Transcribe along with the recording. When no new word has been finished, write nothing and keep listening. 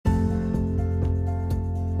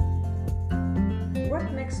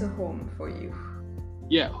makes a home for you?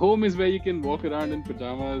 Yeah, home is where you can walk around in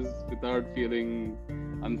pajamas without feeling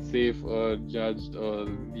unsafe or judged or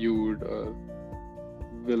viewed or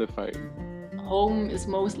vilified. Home is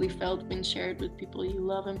mostly felt when shared with people you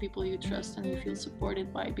love and people you trust and you feel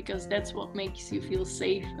supported by, because that's what makes you feel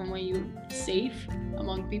safe. And when you're safe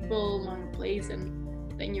among people, among a place, and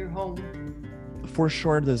then you're home. For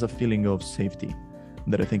sure, there's a feeling of safety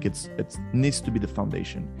that I think it needs to be the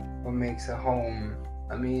foundation. What makes a home?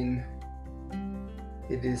 I mean,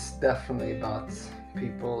 it is definitely about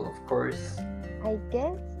people, of course. I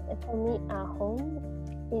guess for me, a home,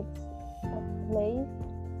 it's a place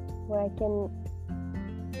where I can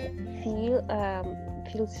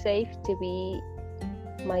feel safe to be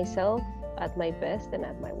myself at my best and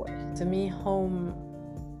at my worst. To me, home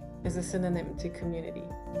is a synonym to community.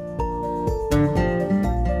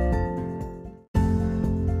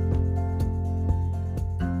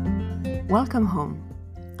 Welcome home.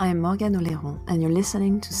 I am Morgane Oléron, and you're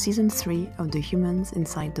listening to Season 3 of The Humans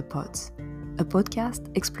Inside the Pods, a podcast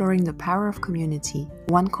exploring the power of community,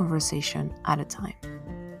 one conversation at a time.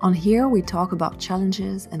 On here, we talk about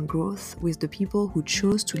challenges and growth with the people who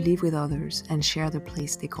chose to live with others and share the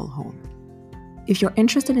place they call home. If you're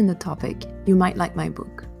interested in the topic, you might like my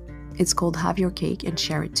book. It's called Have Your Cake and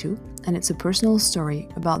Share It Too, and it's a personal story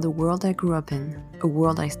about the world I grew up in, a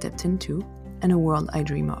world I stepped into, and a world I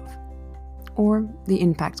dream of. Or the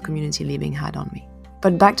impact community living had on me.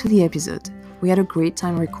 But back to the episode. We had a great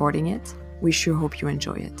time recording it. We sure hope you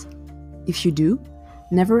enjoy it. If you do,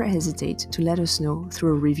 never hesitate to let us know through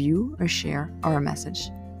a review, a share, or a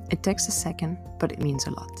message. It takes a second, but it means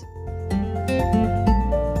a lot.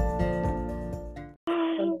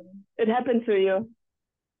 It happened to you.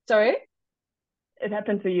 Sorry? It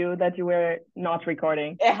happened to you that you were not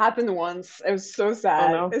recording. It happened once. It was so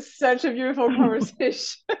sad. Oh, no. It's such a beautiful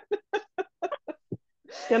conversation.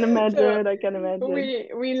 I can imagine.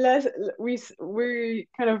 We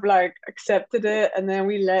kind of like accepted it, and then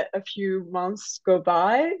we let a few months go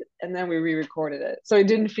by, and then we re-recorded it. So it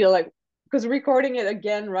didn't feel like, because recording it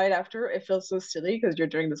again right after, it feels so silly because you're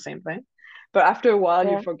doing the same thing. But after a while,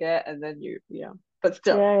 you forget, and then But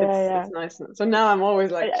still, it's nice. So now I'm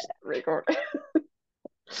always like, record.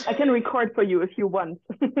 I can record for you if you want.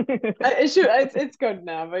 It's good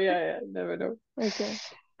now, but never know. Okay,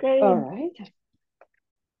 great.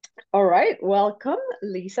 All right, welcome,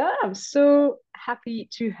 Lisa. I'm so happy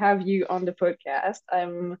to have you on the podcast.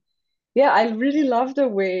 I really love the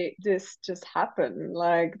way this just happened,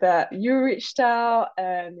 like that you reached out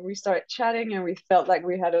and we started chatting and we felt like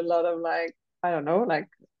we had a lot of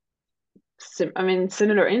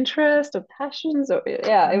similar interests or passions.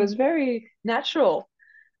 It was very natural.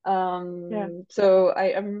 So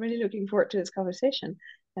I'm really looking forward to this conversation.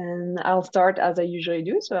 And I'll start as I usually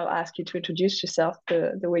do. So I'll ask you to introduce yourself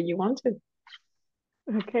the way you want to.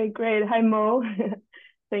 Okay, great. Hi, Mo.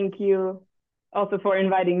 Thank you also for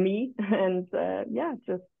inviting me. And I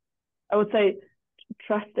would say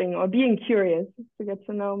trusting or being curious to get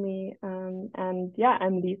to know me. I'm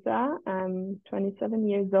Lisa. I'm 27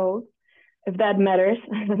 years old. If that matters.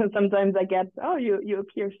 Sometimes I get, you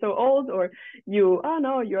appear so old, or you're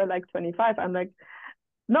like 25. I'm like,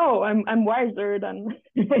 no, I'm wiser than.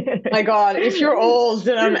 My God, if you're old,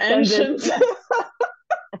 then I'm ancient.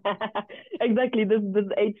 Exactly. This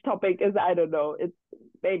age topic is, I don't know.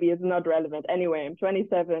 It's not relevant. Anyway, I'm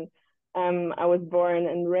 27. I was born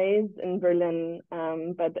and raised in Berlin.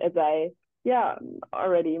 But as I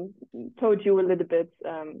already told you a little bit,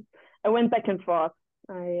 I went back and forth.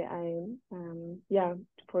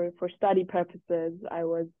 For study purposes, I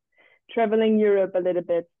was traveling Europe a little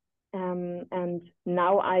bit. And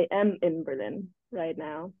now I am in Berlin right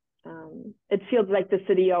now. It feels like the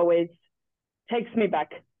city always takes me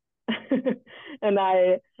back. And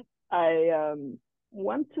I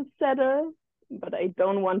want to settle, but I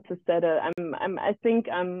don't want to settle. I think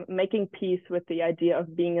I'm making peace with the idea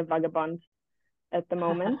of being a vagabond at the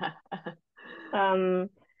moment.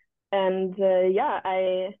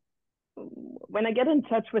 When I get in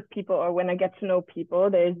touch with people or when I get to know people,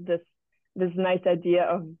 there's this nice idea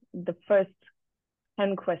of the first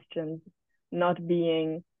 10 questions not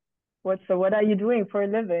being, what are you doing for a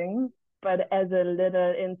living? But as a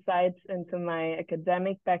little insight into my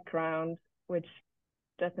academic background, which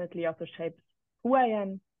definitely also shapes who I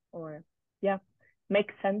am,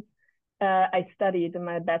 makes sense. I studied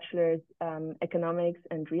my bachelor's economics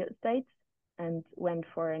and real estate and went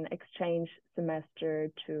for an exchange semester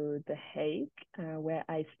to The Hague, where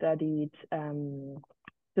I studied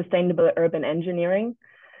sustainable urban engineering.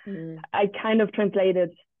 I kind of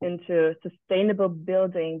translated into sustainable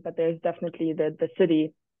building, but there's definitely the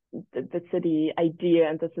city the city idea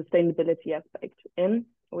and the sustainability aspect in,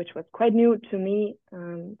 which was quite new to me,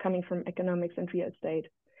 coming from economics and real estate.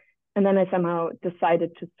 And then I somehow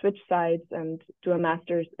decided to switch sides and do a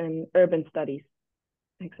master's in urban studies.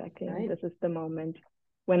 Exactly. Right. This is the moment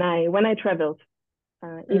when I traveled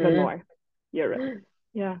even more Europe.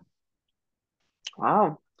 Yeah.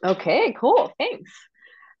 Wow. Okay, cool. Thanks.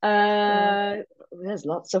 There's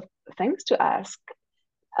lots of things to ask.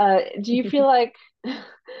 Do you feel like,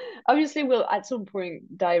 obviously we'll at some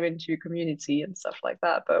point dive into community and stuff like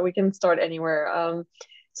that, but we can start anywhere.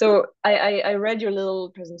 So I read your little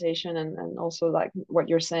presentation and also like what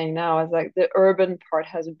you're saying now is like the urban part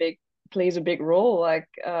plays a big role. Like,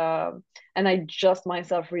 and I just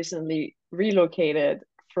myself recently relocated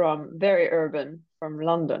from very urban, from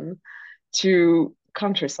London to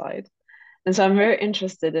countryside. And so I'm very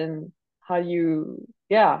interested in how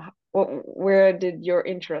where did your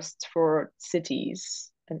interest for cities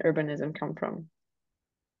and urbanism come from?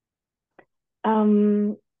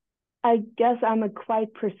 I guess I'm a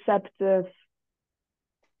quite perceptive,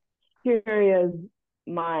 curious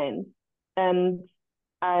mind, and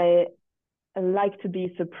I like to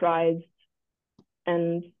be surprised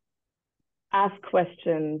and ask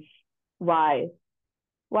questions. Why?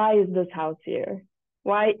 Why is this house here?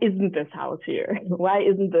 Why isn't this house here? Why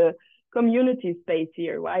isn't the community space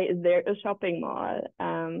here? Why is there a shopping mall?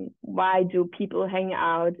 Why do people hang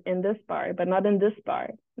out in this bar but not in this bar?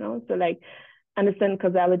 You know, so like understand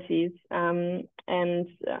causalities, so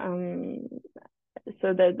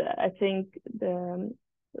that I think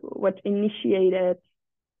what initiated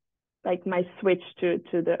like my switch to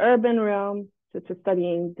the urban realm, to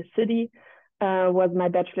studying the city, was my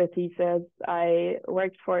bachelor thesis. I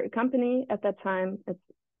worked for a company at that time. It's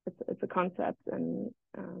a concept in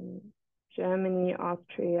Germany,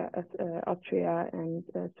 Austria, and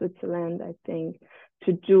Switzerland, I think,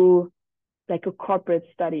 to do like a corporate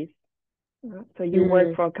studies. So you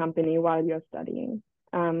work for a company while you're studying.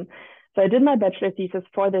 So I did my bachelor thesis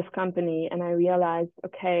for this company, and I realized,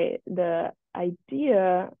 okay, the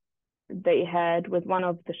idea they had with one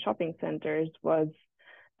of the shopping centers was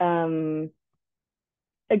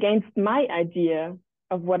against my idea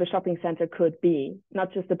of what a shopping center could be,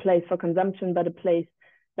 not just a place for consumption, but a place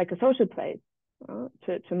like a social place,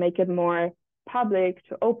 to make it more public,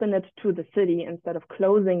 to open it to the city instead of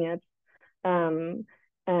closing it. I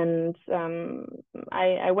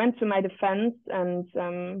went to my defense, and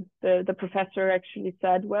the professor actually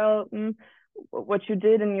said, well, what you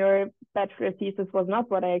did in your bachelor thesis was not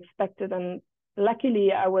what I expected. And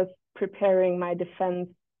luckily, I was preparing my defense,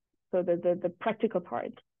 so the practical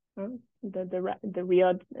part, the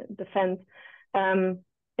real defense,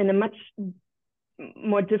 in a much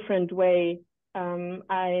more different way.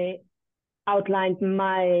 I outlined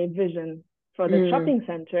my vision for the shopping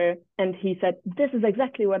center, and he said, this is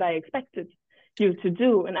exactly what I expected you to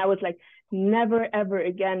do. And I was like, never ever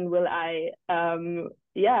again will I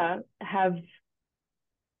have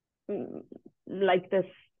like this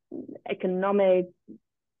economic,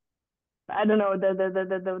 I don't know,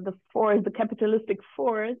 the force, the capitalistic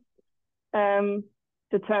force,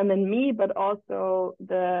 determine me, but also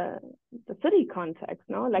the city context.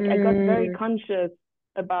 No, like I got very conscious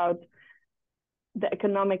about the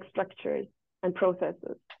economic structures and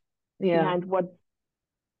processes behind what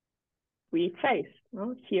we face,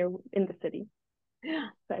 no, here in the city. Yeah.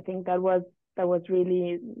 So I think that was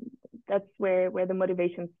really, that's where the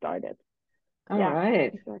motivation started. All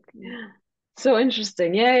right. Exactly. So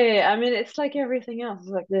interesting. Yeah. I mean, it's like everything else. It's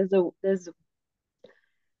like this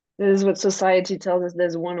is what society tells us.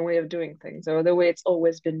 There's one way of doing things, or the way it's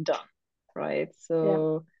always been done, right?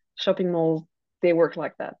 So shopping malls, they work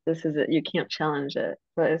like that. This is it. You can't challenge it,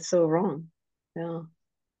 but it's so wrong. Yeah.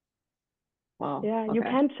 Wow. Yeah, okay. You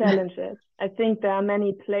can challenge it. I think there are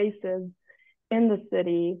many places in the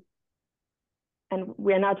city, and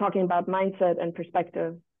we're now talking about mindset and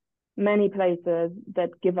perspective, many places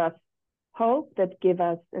that give us hope, that give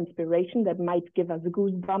us inspiration, that might give us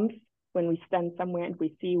goosebumps when we stand somewhere and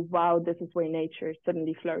we see, wow, this is where nature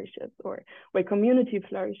suddenly flourishes, or where community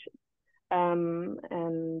flourishes.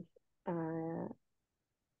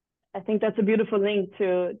 I think that's a beautiful link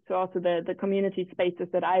to also the community spaces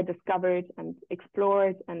that I discovered and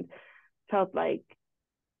explored, and felt like,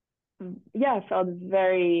 felt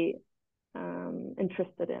very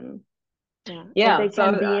interested in. Yeah, they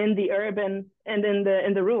can be in the urban and in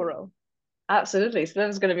the rural. Absolutely. So that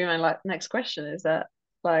was going to be my next question, is that,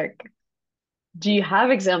 like, do you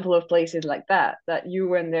have example of places like that you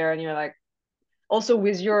went there and you're like, also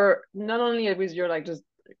with your, not only with your like just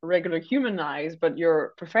regular human eyes, but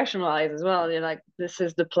your professional eyes as well. And you're like, this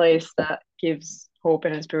is the place that gives hope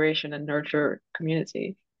and inspiration and nurture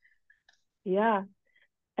community. Yeah,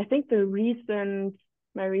 I think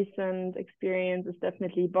my recent experience is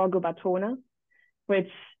definitely Borgo Batona,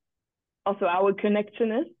 which also our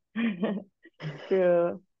connection is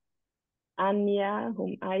through Anya,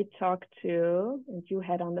 whom I talked to, and you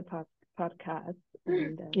had on the podcast,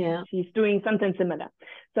 and Yeah. she's doing something similar.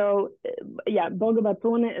 So yeah, Borgo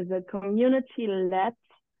Batone is a community-led,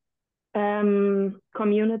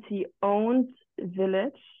 community-owned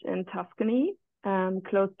village in Tuscany,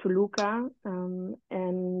 close to Lucca,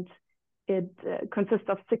 and it consists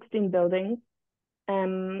of 16 buildings.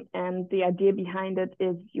 And the idea behind it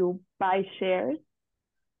is you buy shares,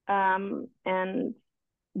 and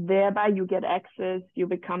thereby you get access, you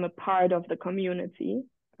become a part of the community,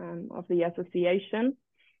 of the association,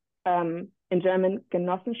 in German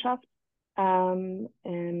Genossenschaft,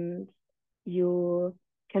 and you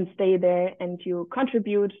can stay there and you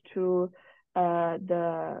contribute to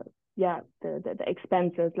the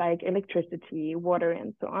expenses like electricity, water,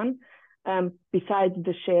 and so on, besides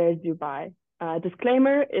the shares you buy.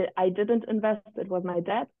 Disclaimer, I didn't invest, it was my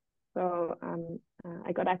dad, so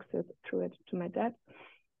I got access through it to my dad.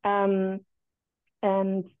 And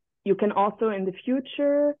you can also in the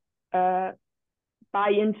future buy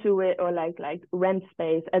into it or like rent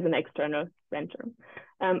space as an external renter.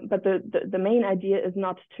 But the main idea is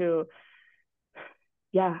not to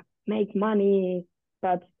make money,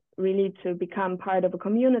 but really to become part of a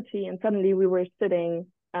community. And suddenly we were sitting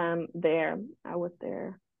there. I was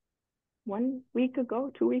there 1 week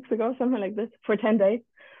ago, 2 weeks ago, something like this, for 10 days.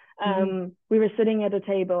 We were sitting at a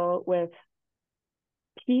table with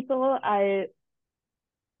people I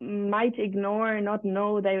might ignore, not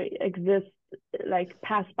know they exist, like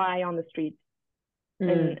pass by on the streets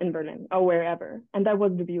in Berlin or wherever. And that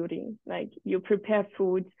was the beauty. Like you prepare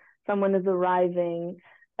food, someone is arriving,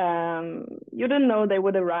 you didn't know they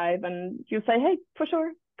would arrive, and you say, hey, for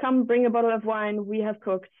sure, come bring a bottle of wine, we have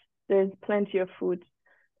cooked, there's plenty of food,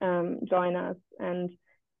 join us. And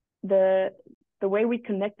the way we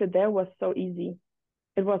connected there was so easy.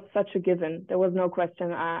 It was such a given. There was no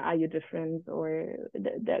question, are you different? Or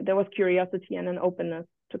there was curiosity and an openness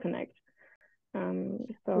to connect. So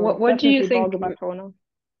what do you think?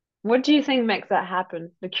 What do you think makes that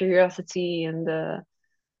happen? The curiosity and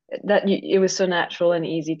it was so natural and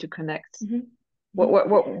easy to connect.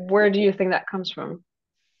 Where do you think that comes from?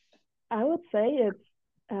 I would say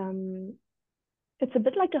it's a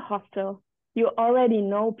bit like a hostel. You already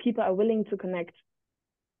know people are willing to connect.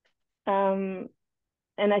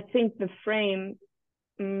 And I think the frame,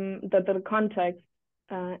 the context,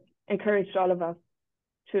 encouraged all of us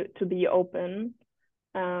to be open,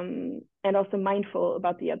 and also mindful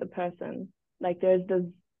about the other person. Like there's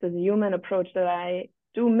this human approach that I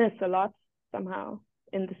do miss a lot somehow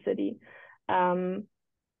in the city.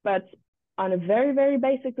 But on a very, very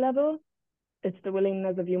basic level, it's the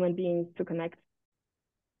willingness of human beings to connect.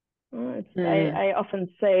 I often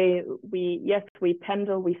say we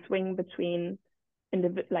pendle, we swing between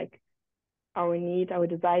like our need, our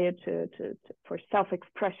desire for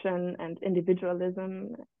self-expression and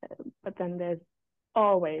individualism, but then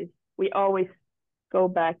we always go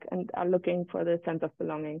back and are looking for the sense of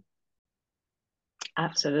belonging.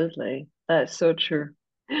 Absolutely, that's so true.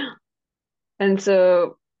 And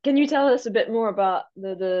so, can you tell us a bit more about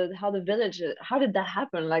how the village? How did that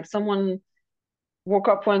happen? Like someone woke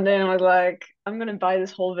up one day and was like, I'm gonna buy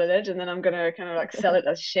this whole village and then I'm gonna kind of like sell it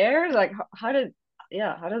as shares. Like how does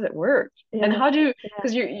it work? And how do,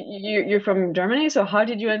 because you're from Germany, so how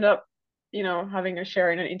did you end up, having a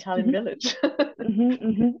share in an Italian village?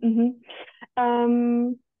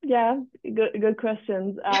 Good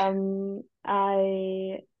questions.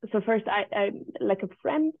 First I like a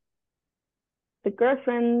friend, the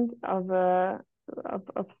girlfriend of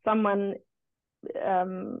someone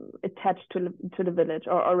attached to the village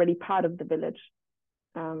or already part of the village,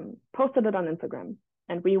 posted it on Instagram,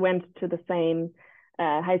 and we went to the same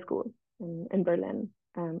high school in Berlin,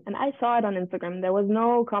 and I saw it on Instagram. There was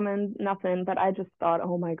no comment, nothing, but I just thought,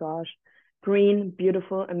 oh my gosh, green,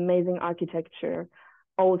 beautiful, amazing architecture,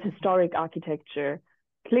 old historic architecture.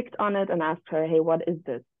 Clicked on it and asked her, hey, what is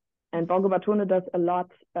this? And Borgo Batone does a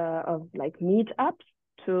lot of like meetups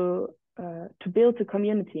to build a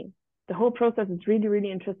community. The whole process is really,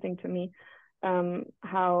 really interesting to me.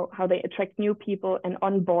 How they attract new people and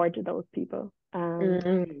onboard those people.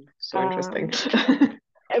 So interesting.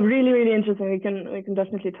 Really, really interesting. We can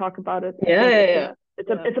definitely talk about it.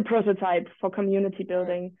 It's a prototype for community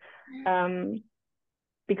building,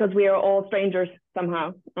 because we are all strangers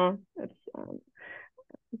somehow.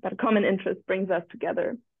 but a common interest brings us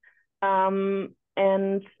together.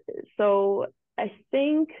 And so I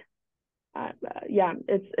think,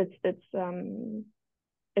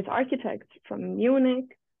 it's architects from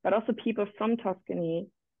Munich, but also people from Tuscany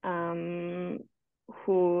who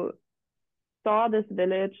saw this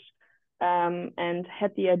village and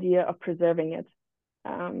had the idea of preserving it,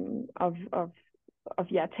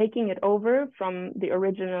 taking it over from the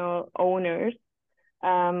original owners.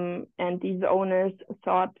 And these owners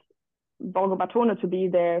thought Borgo Batone to be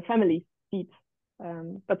their family seat.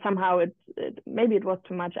 But somehow maybe it was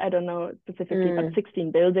too much. I don't know specifically, but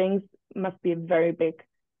 16 buildings must be very big,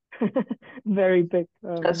 very big.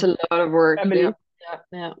 That's a lot of work. Family.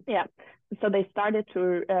 Yeah. So they started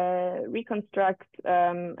to reconstruct,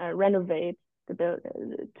 renovate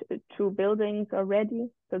two buildings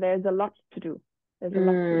already. So there's a lot to do. There's a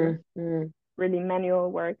lot to do. Really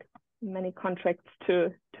manual work, many contracts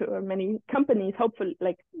to many companies, hopefully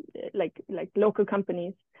like local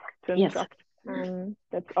companies to instruct.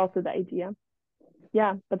 That's also the idea.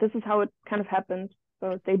 Yeah, but this is how it kind of happened.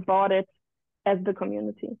 So they bought it as the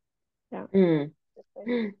community. Yeah.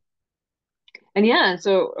 And yeah,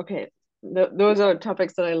 so okay, those are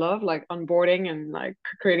topics that I love, like onboarding and like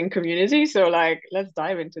creating community. So like, let's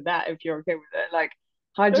dive into that if you're okay with it. Like,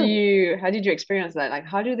 how did you experience that? Like,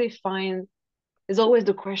 how do they find? There's always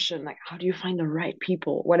the question, like, how do you find the right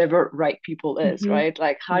people, whatever right people is, right?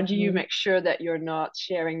 Like, how do you make sure that you're not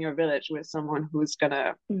sharing your village with someone who's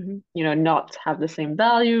gonna, not have the same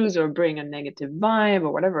values or bring a negative vibe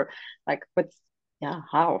or whatever? Like,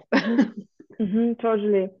 how?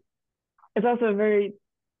 Totally. It's also a very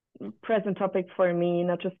present topic for me,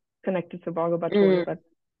 not just connected to Borgo Batone, but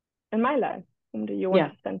in my life. Whom do you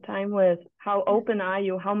want to spend time with? How open are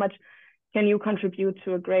you? How much can you contribute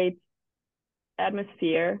to a great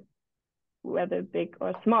atmosphere, whether big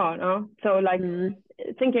or small? No? So like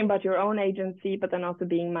thinking about your own agency, but then also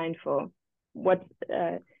being mindful what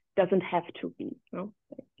doesn't have to be,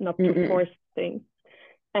 not to force things.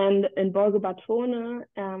 And in Borgo Batone,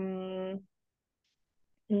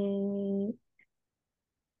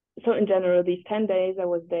 so in general, these 10 days I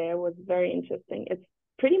was there was very interesting. It's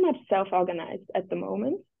pretty much self-organized at the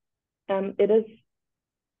moment. It is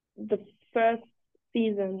the first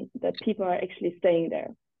season that people are actually staying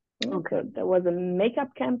there. Okay. So there was a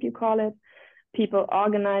makeup camp, you call it. People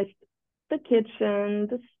organized the kitchen,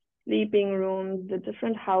 the sleeping rooms, the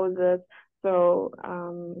different houses. So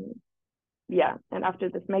and after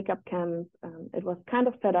this makeup camp, it was kind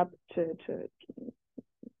of set up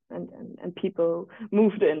and people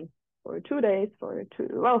moved in for 2 days, for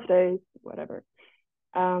 12 days, whatever.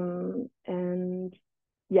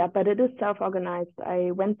 But it is self-organized.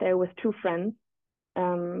 I went there with 2 friends,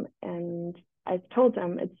 and I told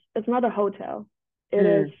them it's not a hotel. It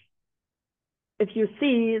is, if you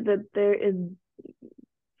see that there is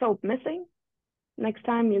soap missing, next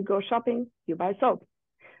time you go shopping, you buy soap.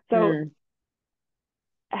 So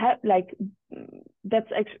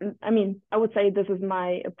that's actually, I would say this is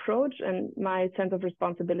my approach and my sense of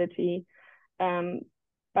responsibility.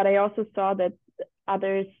 But I also saw that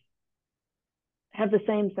others have the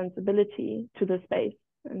same sensibility to the space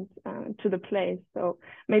and to the place. So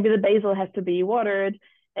maybe the basil has to be watered.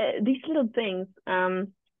 These little things.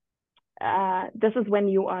 This is when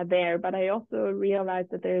you are there. But I also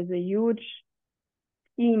realized that there's a huge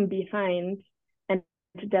team behind and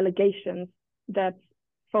delegations that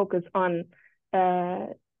focus on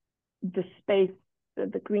the space,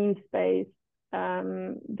 the green space,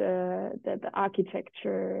 the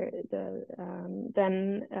architecture,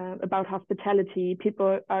 then about hospitality.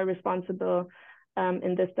 People are responsible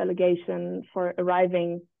in this delegation for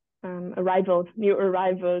new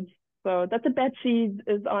arrivals. So that the bed sheet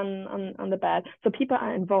is on the bed. So people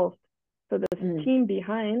are involved. So the team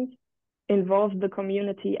behind involves the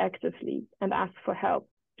community actively and asks for help.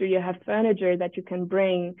 Do you have furniture that you can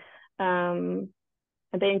bring? And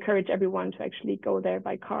they encourage everyone to actually go there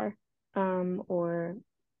by car or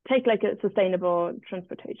take like a sustainable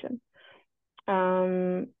transportation.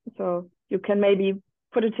 So you can maybe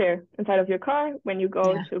put a chair inside of your car when you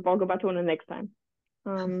go to Borgo Batone next time.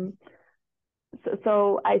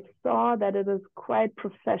 So I saw that it is quite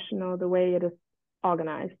professional the way it is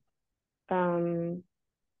organized. But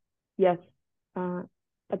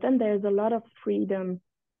then there's a lot of freedom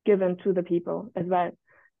given to the people as well.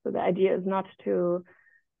 So the idea is not to,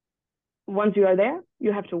 once you are there,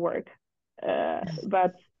 you have to work.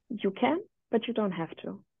 But you can, but you don't have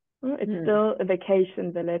to. It's still a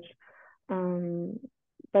vacation village.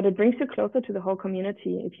 But it brings you closer to the whole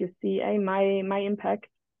community. If you see, hey, my impact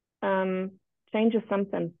changes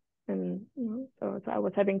something. And so I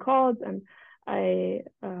was having calls and I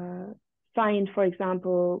signed, for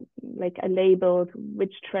example, like I labeled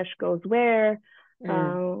which trash goes where,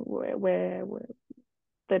 where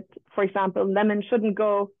that, for example, lemon shouldn't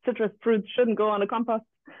go, citrus fruits shouldn't go on a compost.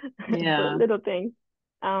 So little things.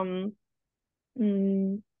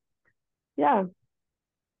 Yeah,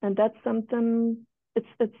 and that's something. It's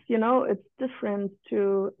it's different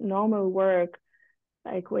to normal work,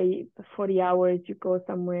 like where 40 hours you go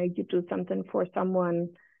somewhere, you do something for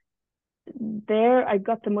someone. There, I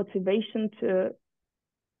got the motivation to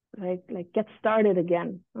like get started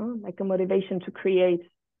again, like a motivation to create,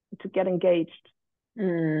 to get engaged.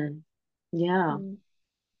 Yeah.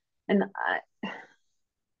 And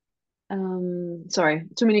sorry,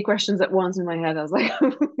 too many questions at once in my head. I was like,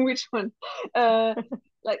 which one?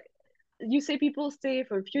 Like you say people stay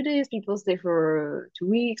for a few days, people stay for 2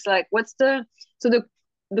 weeks. Like what's the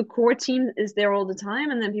core team is there all the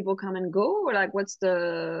time and then people come and go, or like is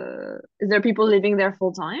there people living there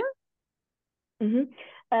full time? No,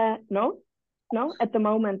 at the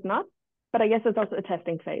moment not, but I guess it's also a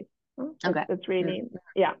testing phase. Okay. It's really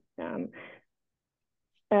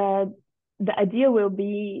the idea will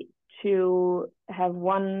be to have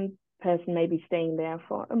one person maybe staying there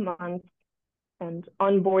for a month and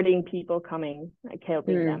onboarding people coming, like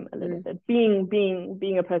helping them a little bit,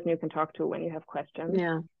 being a person you can talk to when you have questions.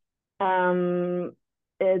 There are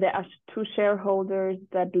 2 shareholders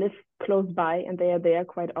that live close by and they are there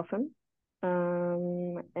quite often.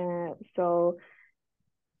 So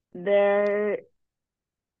there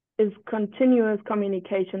is continuous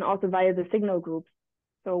communication also via the signal groups.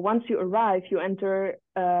 So once you arrive, you enter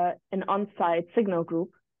an on-site signal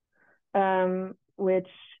group, which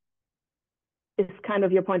is kind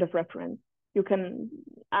of your point of reference. You can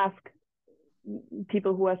ask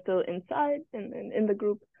people who are still inside in the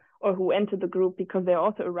group or who enter the group because they're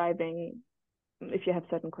also arriving if you have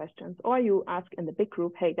certain questions. Or you ask in the big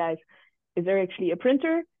group, hey guys, is there actually a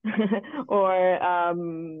printer? Or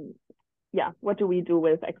what do we do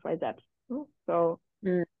with XYZ? So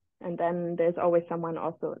and then there's always someone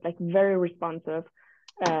also like very responsive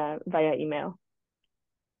via email.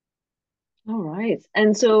 All right.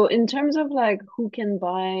 And so in terms of like who can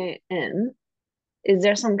buy in, is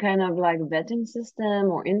there some kind of like vetting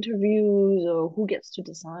system or interviews, or who gets to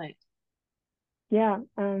decide? Yeah,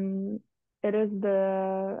 it is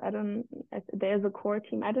there's a core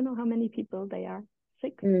team. I don't know how many people they are,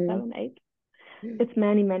 6, 7, 8. It's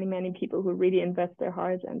many people who really invest their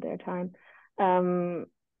hearts and their time.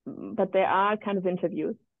 But there are kind of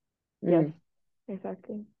interviews. Yes,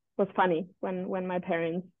 exactly. It was funny when my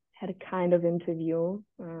parents had a kind of interview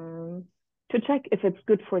to check if it's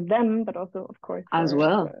good for them, but also, of course, for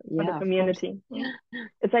the community.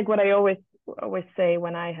 It's like what I always say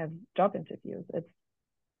when I have job interviews.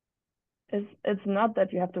 It's not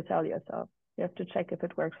that you have to sell yourself. You have to check if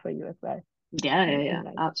it works for you as well. Yeah,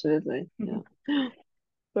 absolutely. Yeah.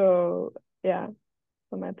 So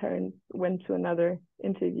my parents went to another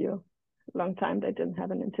interview. Long time they didn't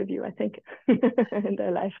have an interview, I think, in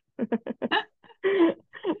their life.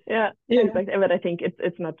 Exactly. But I think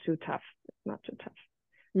it's not too tough. It's not too tough.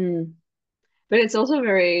 But it's also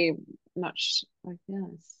very much like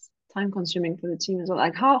it's time consuming for the team as well.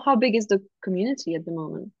 Like how big is the community at the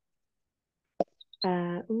moment?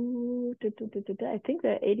 I think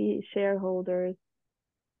there are 80 shareholders.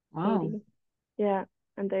 Wow. 80. Yeah,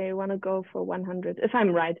 and they want to go for 100, if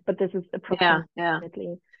I'm right. But this is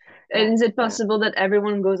approximately. And is it possible that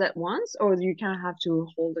everyone goes at once, or do you kind of have to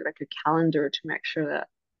hold like a calendar to make sure that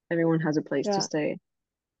everyone has a place to stay?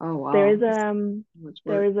 Oh wow. There's a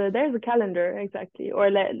calendar, exactly,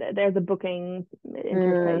 or there's a booking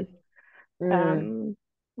interface.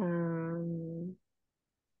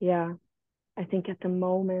 I think at the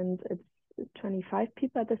moment it's 25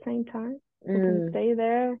 people at the same time who can stay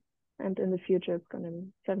there, and in the future it's going to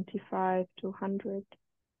be 75 to 100.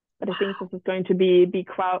 But I think this is going to be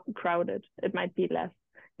crowded. It might be less.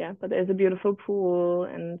 Yeah, but there's a beautiful pool,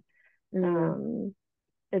 and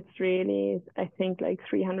it's really, I think, like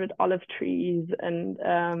 300 olive trees, and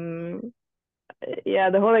the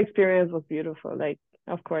whole experience was beautiful. Like,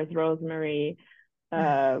 of course, rosemary,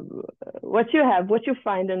 what you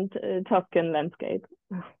find in Tuscan landscape.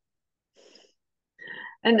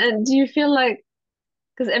 And do you feel like,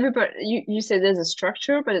 because everybody, you say there's a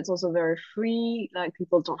structure, but it's also very free. Like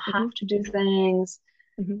people don't have to do things.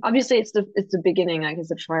 Obviously, it's the beginning, like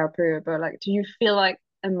it's a trial period. But like, do you feel like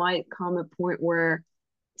it might come a point where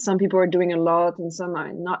some people are doing a lot and some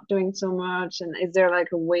are not doing so much? And is there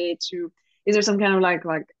like a way to? Is there some kind of like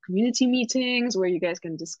community meetings where you guys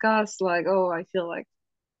can discuss like, oh, I feel like,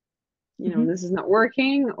 this is not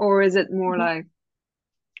working, or is it more like,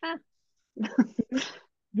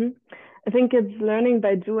 Mhm. I think it's learning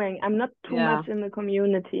by doing. I'm not too Yeah. much in the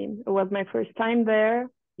community. It was my first time there.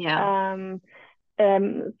 Yeah.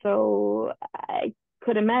 So I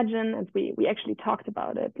could imagine, and we actually talked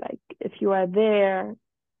about it, like if you are there,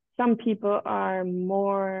 some people are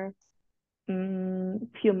more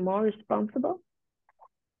feel more responsible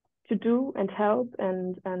to do and help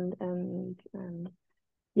and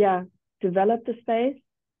yeah, develop the space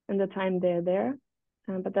in the time they're there.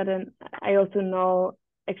 But then I also know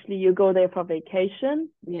actually you go there for vacation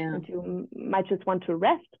Yeah. and you might just want to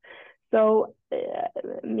rest. So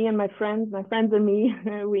me and my friends and me,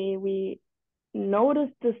 we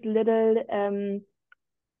noticed this little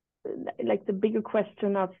like the bigger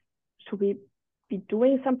question of should we be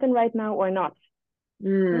doing something right now or not?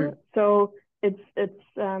 So it's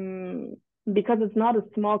because it's not a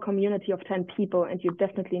small community of 10 people and you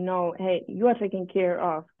definitely know, hey, you are taking care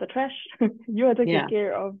of the trash, you are taking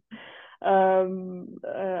care of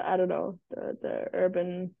I don't know, the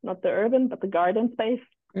urban, not the urban, but the garden space.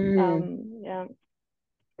 Yeah.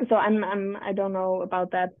 So I don't know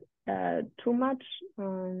about that too much.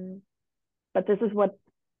 But this is what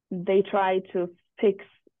they try to fix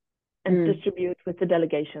and distribute with the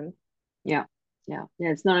delegations. Yeah.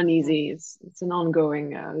 It's not an easy. It's an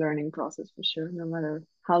ongoing learning process for sure. No matter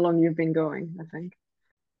how long you've been going, I think.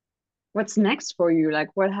 What's next for you? Like,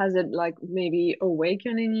 what has it like maybe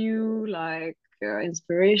awakened in you? Like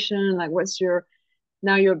inspiration? Like, what's your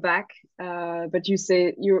now you're back? But you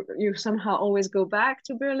say you somehow always go back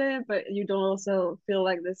to Berlin, but you don't also feel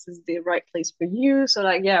like this is the right place for you. So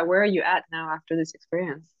like, yeah, where are you at now after this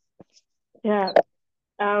experience? Yeah.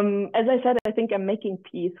 As I said, I think I'm making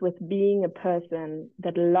peace with being a person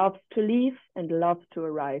that loves to leave and loves to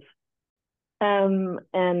arrive.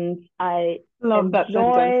 And I love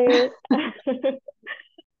enjoy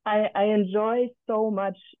I enjoy so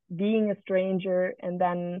much being a stranger and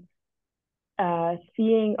then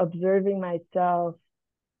observing myself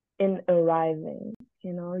in arriving.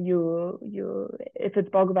 You know, you if it's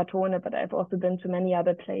Borgo, but I've also been to many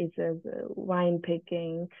other places, wine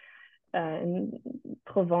picking, in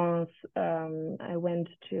Provence. I went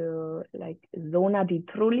to like Zona di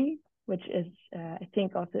Trulli, which is I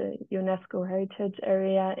think of the UNESCO heritage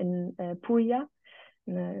area in Puglia,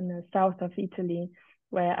 in the south of Italy,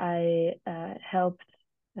 where I helped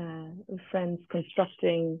friends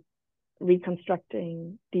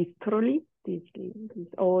reconstructing these trulli, these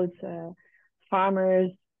old farmer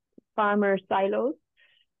silos.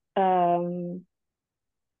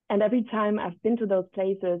 And every time I've been to those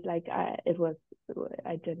places, like I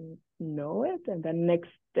didn't know it. And then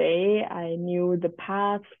next day I knew the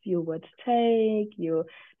paths you would take. You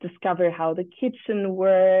discover how the kitchen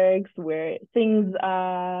works, where things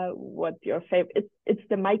are, what your favorite. It's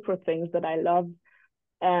the micro things that I love.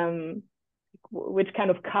 Which kind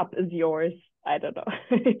of cup is yours? I don't know,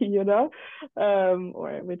 you know,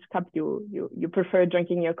 or which cup you prefer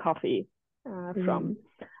drinking your coffee from.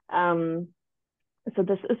 So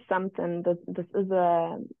this is something that this is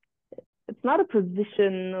it's not a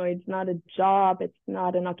position or it's not a job, it's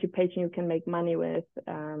not an occupation you can make money with,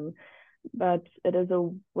 but it is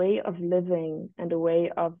a way of living and a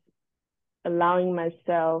way of allowing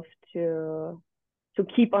myself to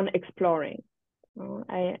keep on exploring.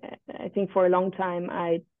 I think for a long time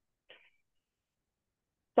I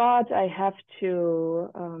thought I have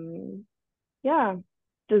to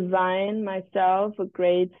design myself a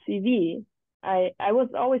great CV. I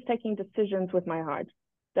was always taking decisions with my heart,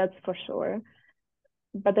 that's for sure.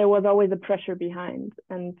 But there was always a pressure behind.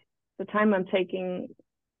 And the time I'm taking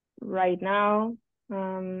right now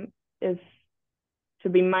is to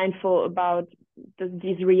be mindful about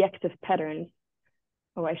these reactive patterns.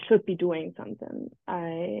 Oh, I should be doing something.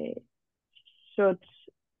 I should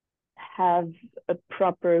have a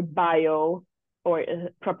proper bio or a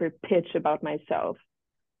proper pitch about myself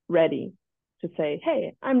ready to say,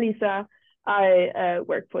 hey, I'm Lisa. I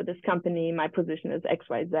work for this company. My position is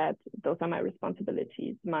XYZ. Those are my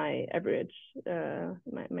responsibilities. My average,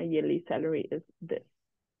 my yearly salary is this.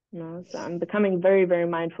 You know, so I'm becoming very, very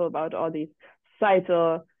mindful about all these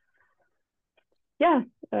societal,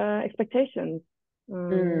 expectations.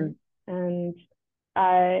 And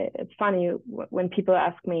it's funny when people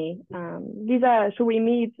ask me, Lisa, should we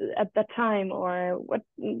meet at that time or what?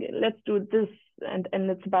 Let's do this, and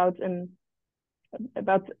it's about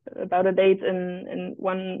a date in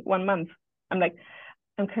one month. I'm like,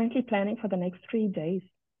 I'm currently planning for the next 3 days.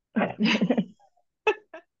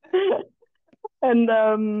 And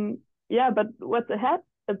but what's ahead?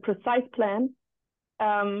 A precise plan.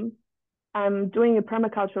 I'm doing a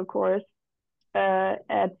permaculture course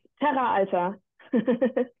at Terra Alta.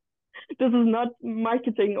 this is not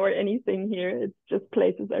marketing or anything here. It's just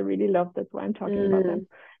places I really love. That's why I'm talking about them.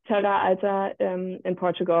 Terra Alta in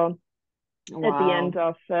Portugal at the end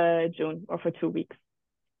of June, or for 2 weeks.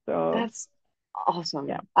 So That's awesome.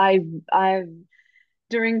 Yeah. I've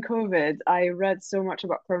during COVID, I read so much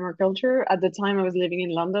about permaculture. At the time, I was living in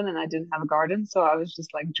London and I didn't have a garden, so I was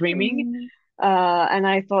just like dreaming. And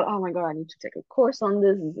I thought, oh my God, I need to take a course on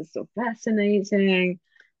this. This is so fascinating.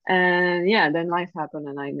 And yeah, then life happened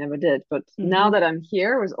and I never did. But now that I'm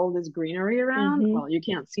here with all this greenery around, well, you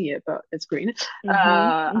can't see it, but it's green.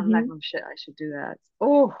 I'm like, oh shit, I should do that.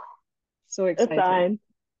 Oh, so a excited. sign.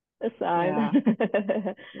 A sign.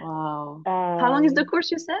 Yeah. Wow. How long is the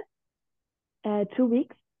course you said? 2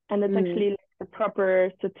 weeks, and it's actually like a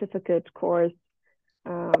proper certificate course.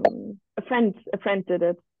 A friend did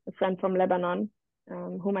it. A friend from Lebanon,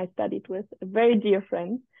 whom I studied with, a very dear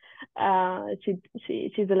friend.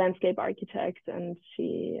 She's a landscape architect, and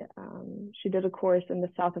she did a course in the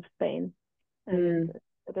south of Spain, and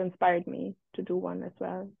it inspired me to do one as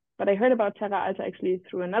well. But I heard about Terra Alta actually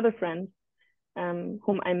through another friend,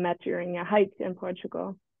 whom I met during a hike in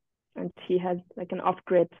Portugal, and he has like an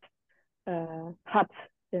off-grid hut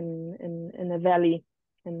in a valley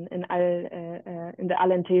in the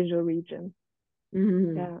Alentejo region.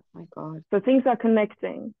 Yeah. My God. So things are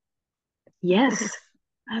connecting. Yes,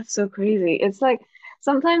 that's so crazy. It's like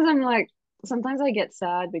sometimes I get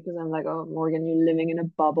sad because I'm like, oh, Morgan, you're living in a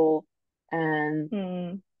bubble,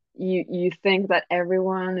 and you think that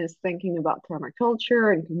everyone is thinking about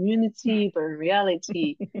permaculture and community, but in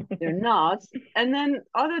reality, they're not. And then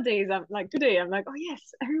other days, I'm like, today, I'm like, oh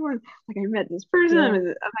yes, everyone, like I met this person.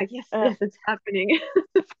 I'm like, yes, it's happening.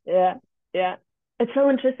 Yeah. It's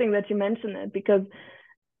so interesting that you mention it, because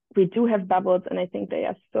we do have bubbles, and I think they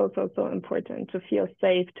are so important to feel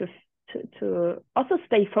safe, to also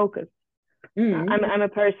stay focused. I'm a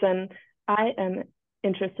person, I am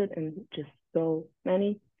interested in just so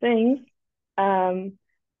many things.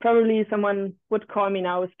 Probably someone would call me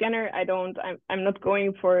now a scanner. I'm not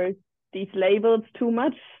going for these labels too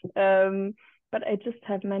much, but I just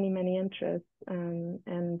have many interests,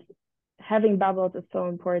 and having bubbles is so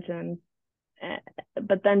important.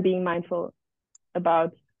 But then being mindful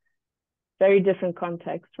about very different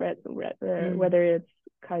contexts, whether it's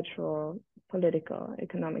cultural, political,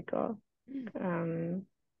 economical, and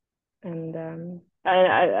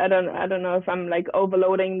I don't know if I'm like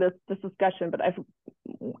overloading this discussion, but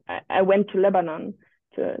I went to Lebanon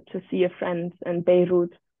to see a friend in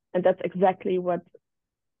Beirut, and that's exactly what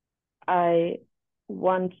I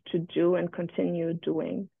want to do and continue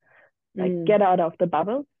doing, like get out of the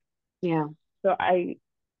bubble. Yeah. So I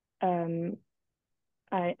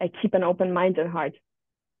keep an open mind and heart.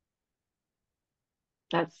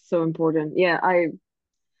 That's so important. Yeah,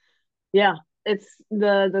 it's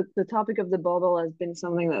the topic of the bubble has been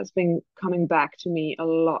something that's been coming back to me a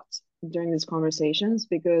lot during these conversations,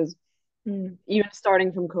 because even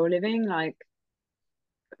starting from co-living, like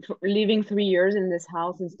living 3 years in this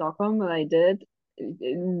house in Stockholm that I did,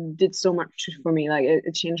 it did so much for me. Like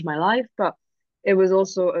it changed my life, but it was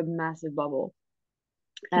also a massive bubble.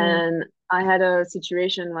 And I had a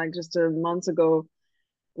situation like just a month ago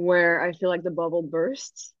where I feel like the bubble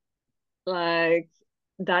burst, like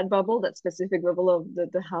that specific bubble of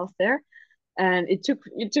the house there. And it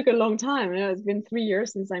took a long time. It's been 3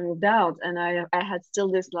 years since I moved out, and I had still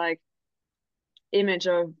this like image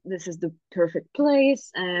of this is the perfect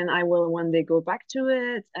place and I will one day go back to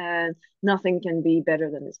it and nothing can be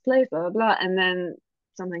better than this place, blah blah blah. And then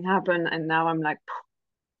something happened and now I'm like,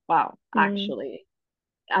 wow, actually,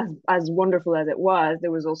 as wonderful as it was,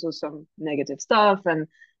 there was also some negative stuff, and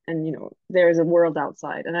there's a world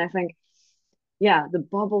outside. And I think, yeah, the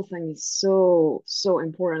bubble thing is so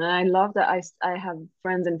important. And I love that I have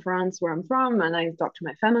friends in France where I'm from, and I talk to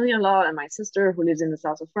my family a lot, and my sister who lives in the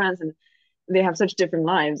south of France, and they have such different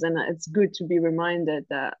lives. And it's good to be reminded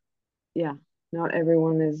that, yeah, not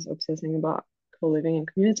everyone is obsessing about co-living and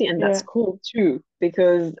community, and that's cool too,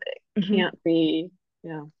 because it can't be, I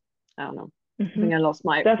don't know. I think I lost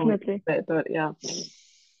my point a bit, but yeah.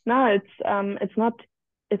 No,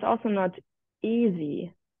 it's also not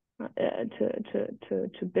easy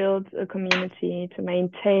to build a community, to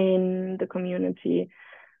maintain the community,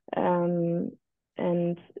 and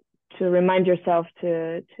to remind yourself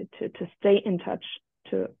to stay in touch,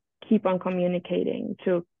 to keep on communicating,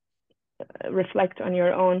 to reflect on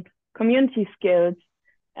your own community skills,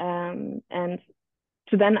 and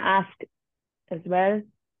to then ask as well,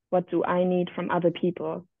 what do I need from other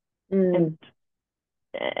people? And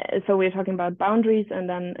so we're talking about boundaries, and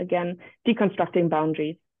then again deconstructing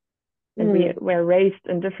boundaries. And we're raised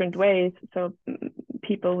in different ways, so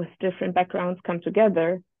people with different backgrounds come together.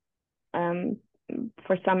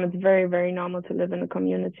 For some, it's very, very normal to live in a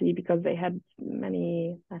community because they had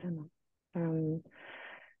many, I don't know,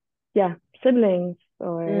 siblings,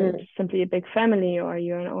 or simply a big family, or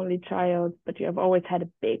you're an only child, but you have always had a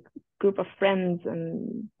big group of friends.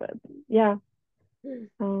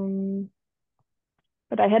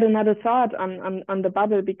 But I had another thought on the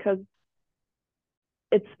bubble, because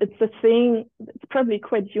it's the thing, it's probably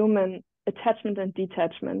quite human, attachment and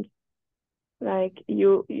detachment. Like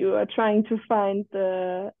you are trying to find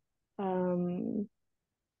the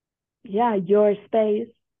your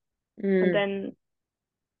space, and then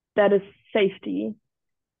that is safety.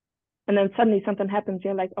 And then suddenly something happens,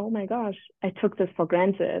 you're like, oh my gosh, I took this for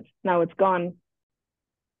granted, now it's gone.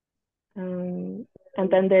 And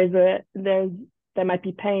then there might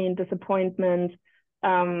be pain, disappointment,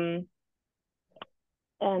 and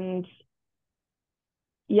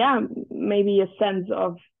maybe a sense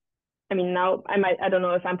of, I mean, now I don't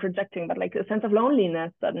know if I'm projecting, but like a sense of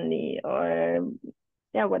loneliness suddenly, or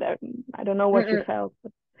whatever. I don't know what you felt.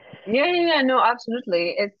 But... No,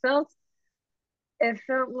 absolutely. It felt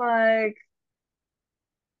like,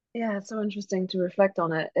 it's so interesting to reflect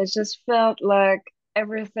on it. It just felt like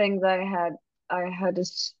everything that I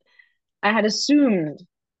had assumed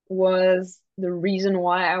was the reason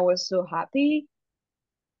why I was so happy.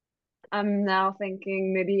 I'm now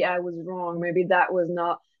thinking maybe I was wrong. Maybe that was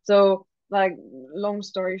not. So, like, long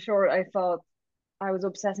story short, I thought I was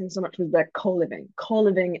obsessing so much with that co-living.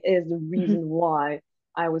 Co-living is the reason why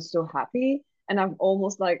I was so happy. And I've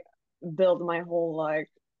almost like built my whole like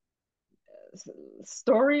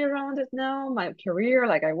story around it now, my career,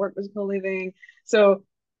 like I work with co-living. So,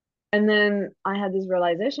 and then I had this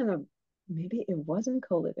realization of maybe it wasn't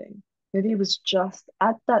co-living. Maybe it was just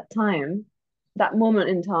at that time, that moment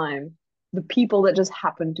in time, the people that just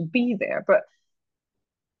happened to be there. But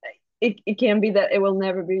it can be that it will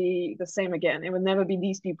never be the same again. It will never be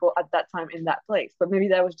these people at that time in that place. But maybe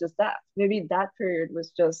that was just that. Maybe that period was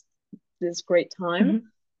just this great time.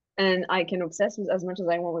 And I can obsess with as much as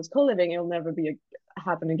I want with co-living. It'll never be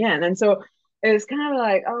happen again. And so it's kind of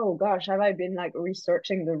like, oh gosh, have I been like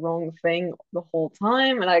researching the wrong thing the whole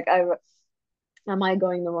time? Like, am I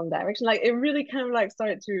going the wrong direction? Like, it really kind of like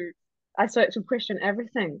I started to question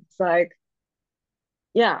everything. It's like,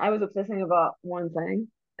 I was obsessing about one thing,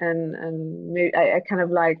 and maybe I kind of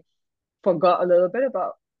like forgot a little bit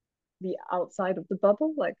about the outside of the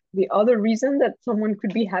bubble, like the other reason that someone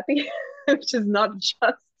could be happy, which is not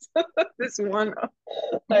just this one.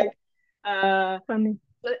 Like, funny.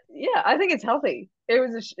 But I think it's healthy. It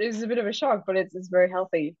was a bit of a shock, but it's very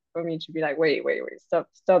healthy for me to be like, wait,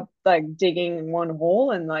 stop like digging one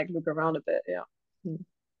hole and like look around a bit.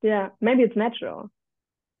 Yeah, maybe it's natural.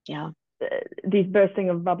 These bursting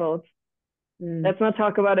of bubbles. Let's not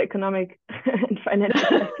talk about economic and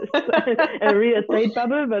financial crisis, a real estate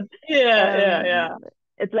bubble, but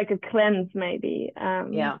it's like a cleanse maybe,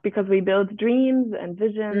 because we build dreams and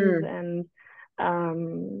visions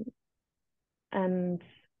and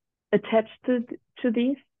attach to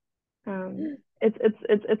these.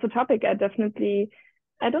 It's a topic I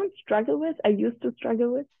don't struggle with. I used to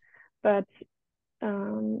struggle with, but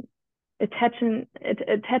attaching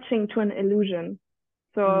to an illusion.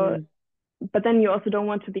 So, but then you also don't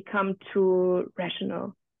want to become too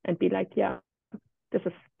rational and be like, this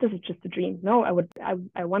is just a dream. No, I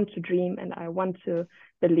want to dream and I want to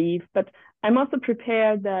believe, but I'm also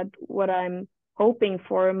prepared that what I'm hoping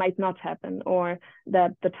for might not happen, or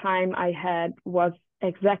that the time I had was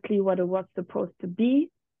exactly what it was supposed to be,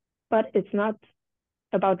 but it's not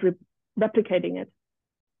about replicating it.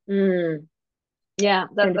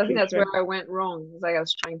 I think that's where I went wrong. It's like I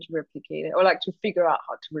was trying to replicate it, or like to figure out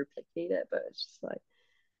how to replicate it, but it's just like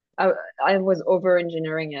I was over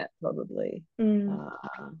engineering it probably. But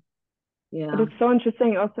it's so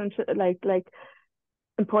interesting, also like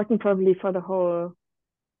important probably for the whole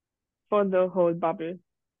bubble,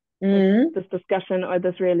 like this discussion or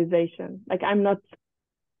this realization. Like, I'm not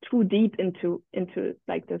too deep into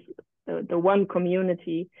like this the one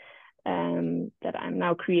community that I'm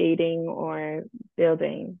now creating or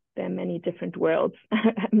building. There are many different worlds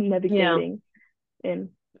I'm navigating in.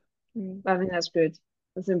 I think that's good.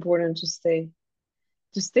 It's important to stay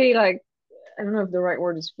like, I don't know if the right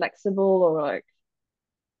word is flexible, or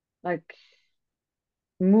like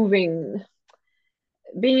moving,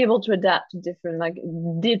 being able to adapt to different, like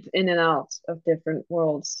dip in and out of different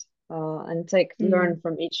worlds, and learn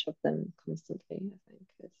from each of them constantly. I think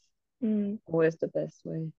is always the best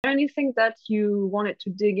way. Is there anything that you wanted to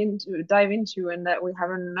dive into and that we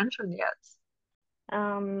haven't mentioned yet?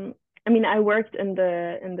 I mean, I worked in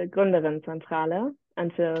the Gründerinnenzentrale,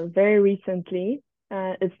 until very recently.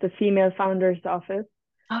 It's the Female Founders Office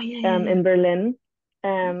Oh yeah. in Berlin.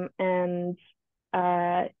 And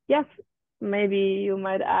yes, maybe you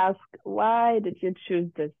might ask, why did you choose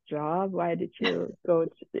this job? Why did you go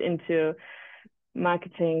into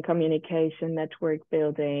marketing, communication, network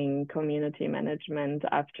building, community management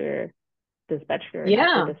after this bachelor and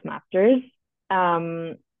after this master's?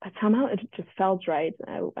 But somehow it just felt right.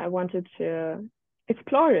 I wanted to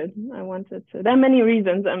explore it. I wanted to. There are many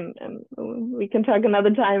reasons, we can talk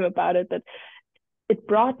another time about it, but it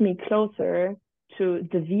brought me closer to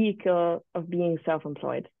the vehicle of being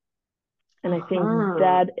self-employed. And I think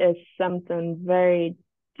that is something very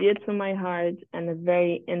dear to my heart and a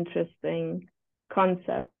very interesting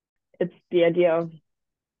concept. It's the idea of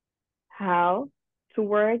how to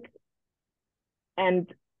work,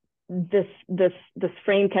 and this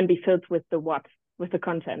frame can be filled with the what, with the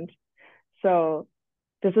content. So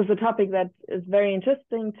this is a topic that is very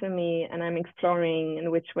interesting to me, and I'm exploring in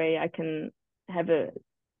which way I can have a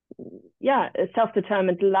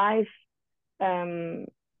self-determined life.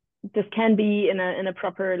 This can be in a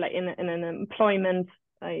proper, like in an employment,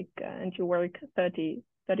 like and you work 30,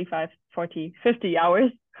 35, 40, 50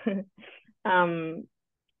 hours.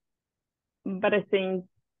 But I think,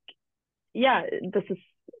 this is,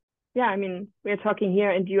 I mean, we're talking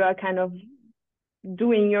here and you are kind of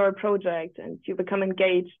doing your project and you become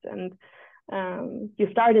engaged and you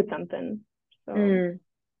started something. So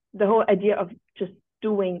the whole idea of just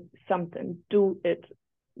doing something, do it,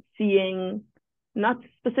 seeing not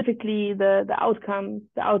specifically the outcome,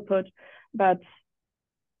 the output, but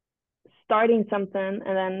starting something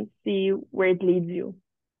and then see where it leads you.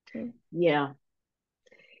 I've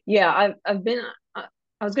been,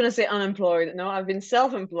 I was gonna say unemployed. No, I've been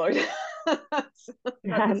self-employed.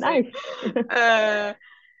 Nice.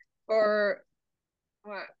 For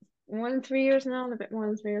what, more than 3 years now, a bit more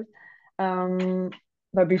than 3 years.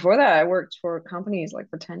 But before that, I worked for companies like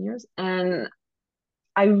for 10 years, and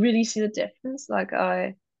I really see the difference. Like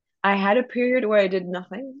I had a period where I did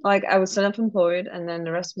nothing. Like I was self-employed, and then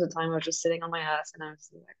the rest of the time I was just sitting on my ass, and I was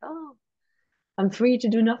like, oh, I'm free to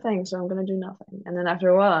do nothing, so I'm gonna do nothing. And then after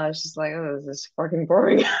a while, I was just like, oh, this is fucking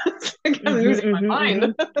boring. It's like I'm losing my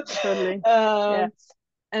mind. Totally.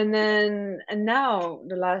 And now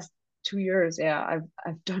the last 2 years, I'm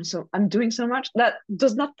doing so much that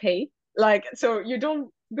does not pay. Like, so you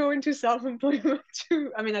don't go into self-employment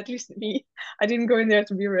I mean, at least me, I didn't go in there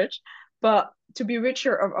to be rich, but to be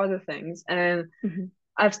richer of other things. And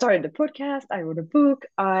I've started a podcast, I wrote a book,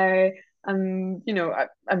 I'm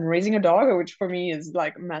raising a dog, which for me is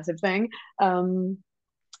like a massive thing.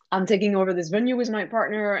 I'm taking over this venue with my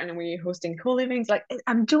partner, and we're hosting co-livings. Like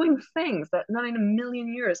I'm doing things that not in a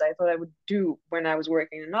million years I thought I would do when I was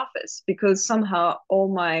working in an office, because somehow all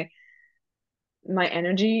my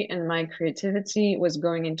energy and my creativity was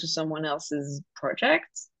going into someone else's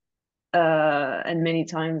projects. And many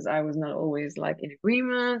times I was not always like in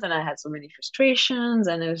agreement, and I had so many frustrations,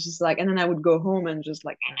 and it was just like, and then I would go home and just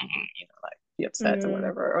like, like be upset or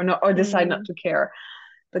whatever, or decide not to care.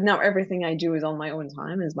 But now everything I do is on my own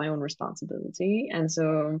time, is my own responsibility. And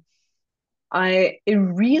so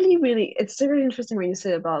it's very interesting what you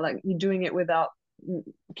said about like you doing it without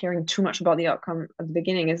caring too much about the outcome at the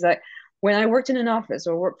beginning. Is that when I worked in an office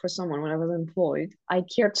or worked for someone, when I was employed, I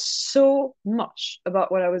cared so much about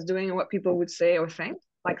what I was doing and what people would say or think.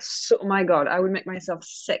 Like, so, oh my God, I would make myself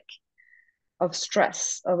sick of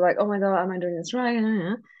stress, of like, oh my God, am I doing this right?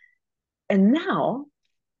 And now,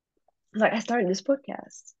 like, I started this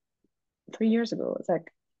podcast 3 years ago. It's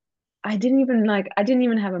like, I didn't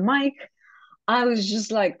even have a mic. I was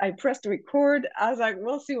just like, I pressed record. I was like,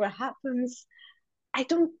 we'll see what happens. I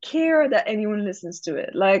don't care that anyone listens to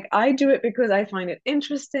it. Like, I do it because I find it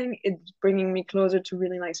interesting. It's bringing me closer to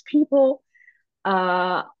really nice people.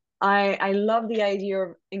 I love the idea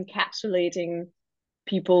of encapsulating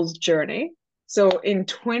people's journey. So in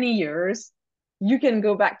 20 years, you can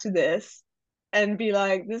go back to this and be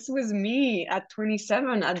like, this was me at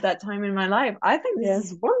 27 at that time in my life. I think this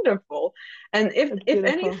is wonderful. And if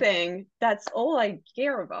anything, that's all I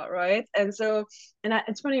care about, right? And so,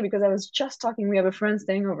 it's funny because I was just talking, we have a friend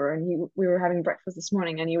staying over, and we were having breakfast this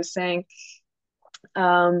morning, and he was saying,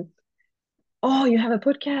 oh, you have a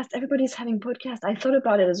podcast, everybody's having podcasts. I thought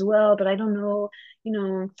about it as well, but I don't know,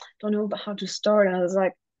 don't know about how to start. And I was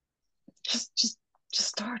like, just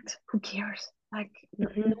start. Who cares? Like, no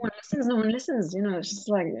one listens, it's just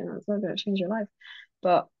like, it's not gonna change your life.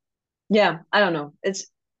 But yeah, I don't know,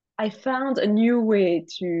 I found a new way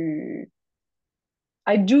to,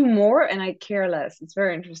 I do more and I care less. It's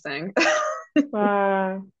very interesting.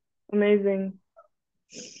 Wow, amazing.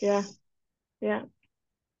 Yeah,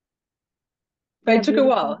 But Yeah, it took a beautiful.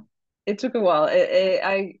 while. It took a while.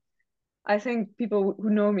 I think people who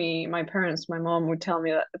know me, my parents, my mom would tell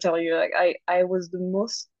you like I was the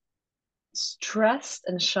most stressed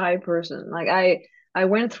and shy person. Like I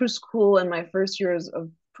went through school and my first years of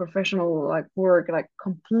professional like work like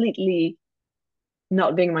completely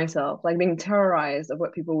not being myself, like being terrorized of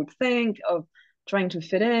what people would think, of trying to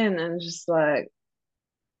fit in, and just like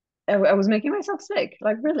I was making myself sick,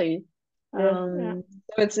 like really. Yeah, yeah,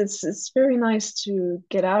 So it's very nice to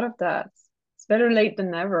get out of that. It's better late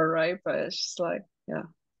than never, right? But it's just like, yeah,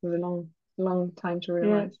 it was a long time to yeah,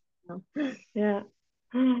 realize. You know? yeah.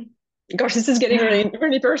 Gosh, this is getting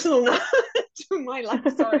really personal now to my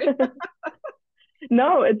life. Sorry.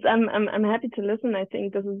 No, it's I'm happy to listen. I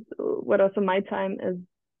think this is what also my time is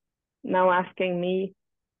now asking me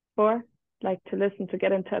for, like to listen, to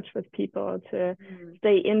get in touch with people, to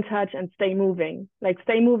stay in touch and stay moving. Like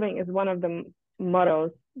stay moving is one of the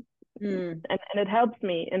mottos, Mm. and it helps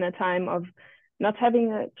me in a time of not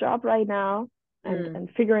having a job right now and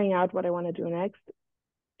figuring out what I want to do next,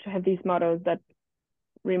 to have these mottos that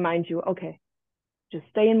remind you, okay, just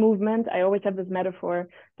stay in movement. I always have this metaphor,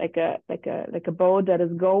 like a boat that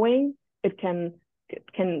is going. It can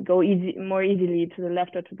go more easily to the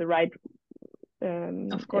left or to the right,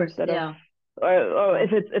 Of course, instead yeah. of, or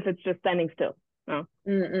if it's just standing still. No,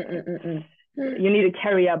 you need to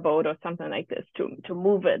carry a boat or something like this to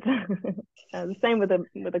move it. The same with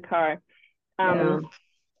a car. Yeah.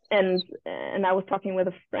 And I was talking with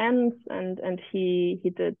a friend, and he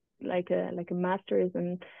did like a master's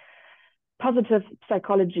in positive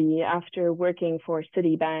psychology after working for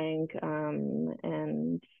Citibank,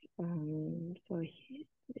 and so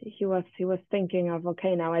he was thinking of,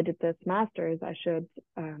 okay, now I did this master's, I should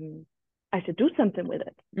do something with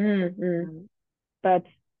it. But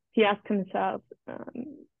he asked himself,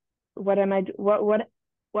 what am I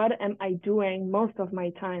doing most of my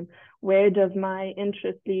time? Where does my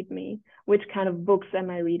interest lead me? Which kind of books am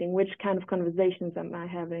I reading? Which kind of conversations am I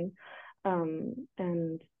having?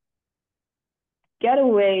 And get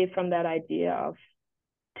away from that idea of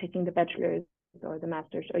taking the bachelor's or the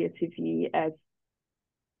master's or your CV as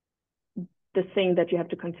the thing that you have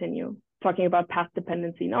to continue. Talking about path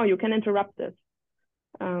dependency. No, you can interrupt this.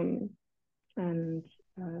 And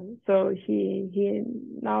so he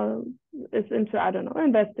now is into, I don't know,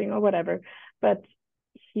 investing or whatever. But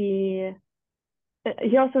he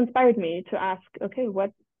also inspired me to ask, okay,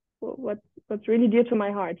 what's really dear to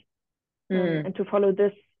my heart, and to follow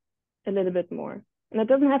this a little bit more. And it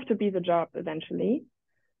doesn't have to be the job eventually,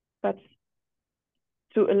 but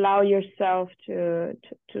to allow yourself to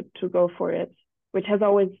go for it, which has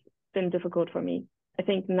always been difficult for me. I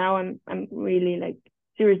think now I'm really like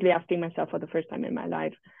seriously asking myself for the first time in my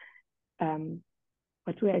life,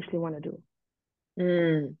 what do I actually want to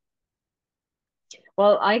do?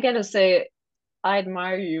 Well, I gotta say, I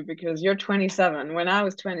admire you because you're 27. When I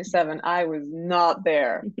was 27, I was not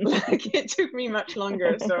there. Like it took me much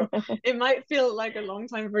longer. So it might feel like a long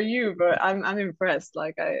time for you, but I'm impressed.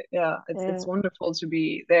 Like it's wonderful to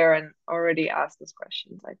be there and already ask those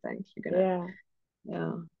questions. I think you're gonna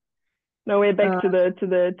No, way back to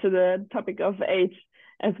the topic of age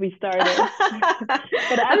as we started.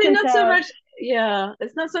 But I mean, not so much. Yeah,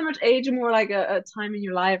 it's not so much age, more like a time in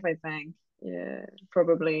your life, I think. Yeah,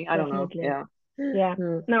 probably. I don't know. Yeah.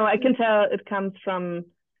 No, I can tell it comes from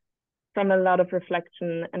a lot of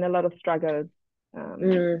reflection and a lot of struggles,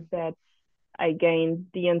 that I gained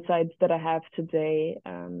the insights that I have today.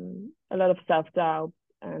 A lot of self-doubt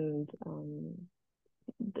and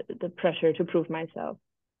the pressure to prove myself.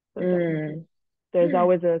 So there's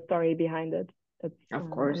always a story behind it. It's, of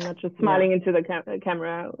course, I'm not just smiling into the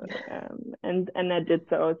camera, and I did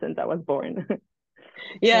so since I was born.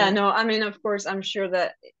 No, I mean, of course, I'm sure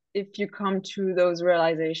that if you come to those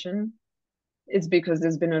realizations, it's because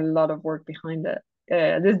there's been a lot of work behind it.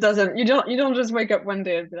 This doesn't, you don't just wake up one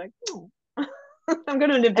day and be like, oh, I'm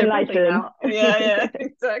gonna live differently now. Yeah,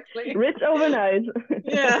 exactly. Rich overnight.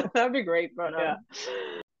 Yeah, that'd be great. But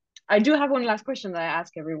I do have one last question that I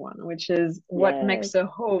ask everyone, which is, what makes a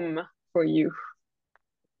home for you?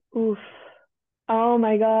 Oof. Oh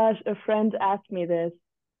my gosh, a friend asked me this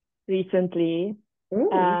recently.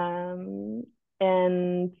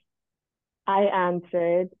 And I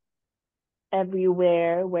answered,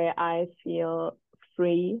 everywhere where I feel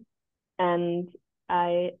free. And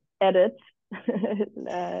I added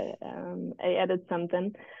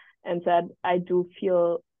something and said, I do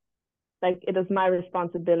feel like it is my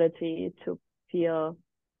responsibility to feel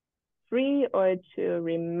free, or to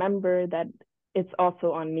remember that it's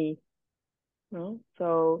also on me.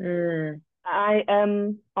 So I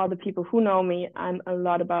am, all the people who know me, I'm a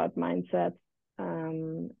lot about mindset.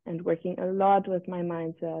 and working a lot with my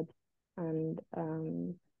mindset. And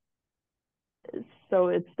so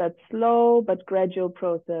it's that slow but gradual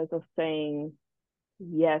process of saying,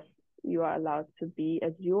 yes, you are allowed to be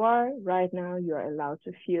as you are right now. You are allowed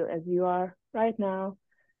to feel as you are right now.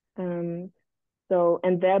 And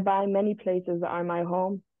thereby many places are my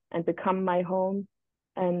home and become my home,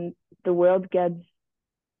 and the world gets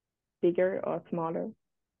bigger or smaller.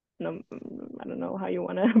 No, I don't know how you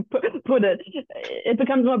want to put it. It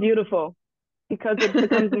becomes more beautiful because it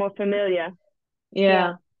becomes more familiar.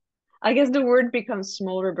 Yeah. I guess the word becomes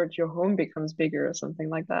smaller, but your home becomes bigger or something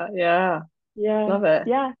like that. Yeah. Yeah. Love it.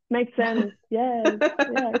 Yeah, makes sense. Yes.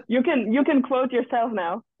 Yeah. You can quote yourself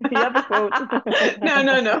now. You have a quote.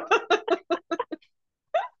 No.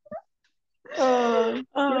 Oh,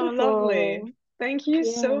 beautiful. Lovely. Thank you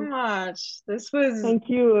so Yeah. much. This was Thank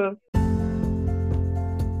you.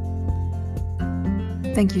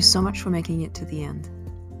 Thank you so much for making it to the end.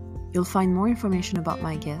 You'll find more information about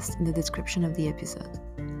my guest in the description of the episode.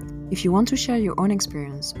 If you want to share your own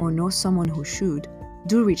experience or know someone who should,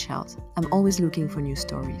 do reach out. I'm always looking for new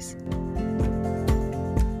stories.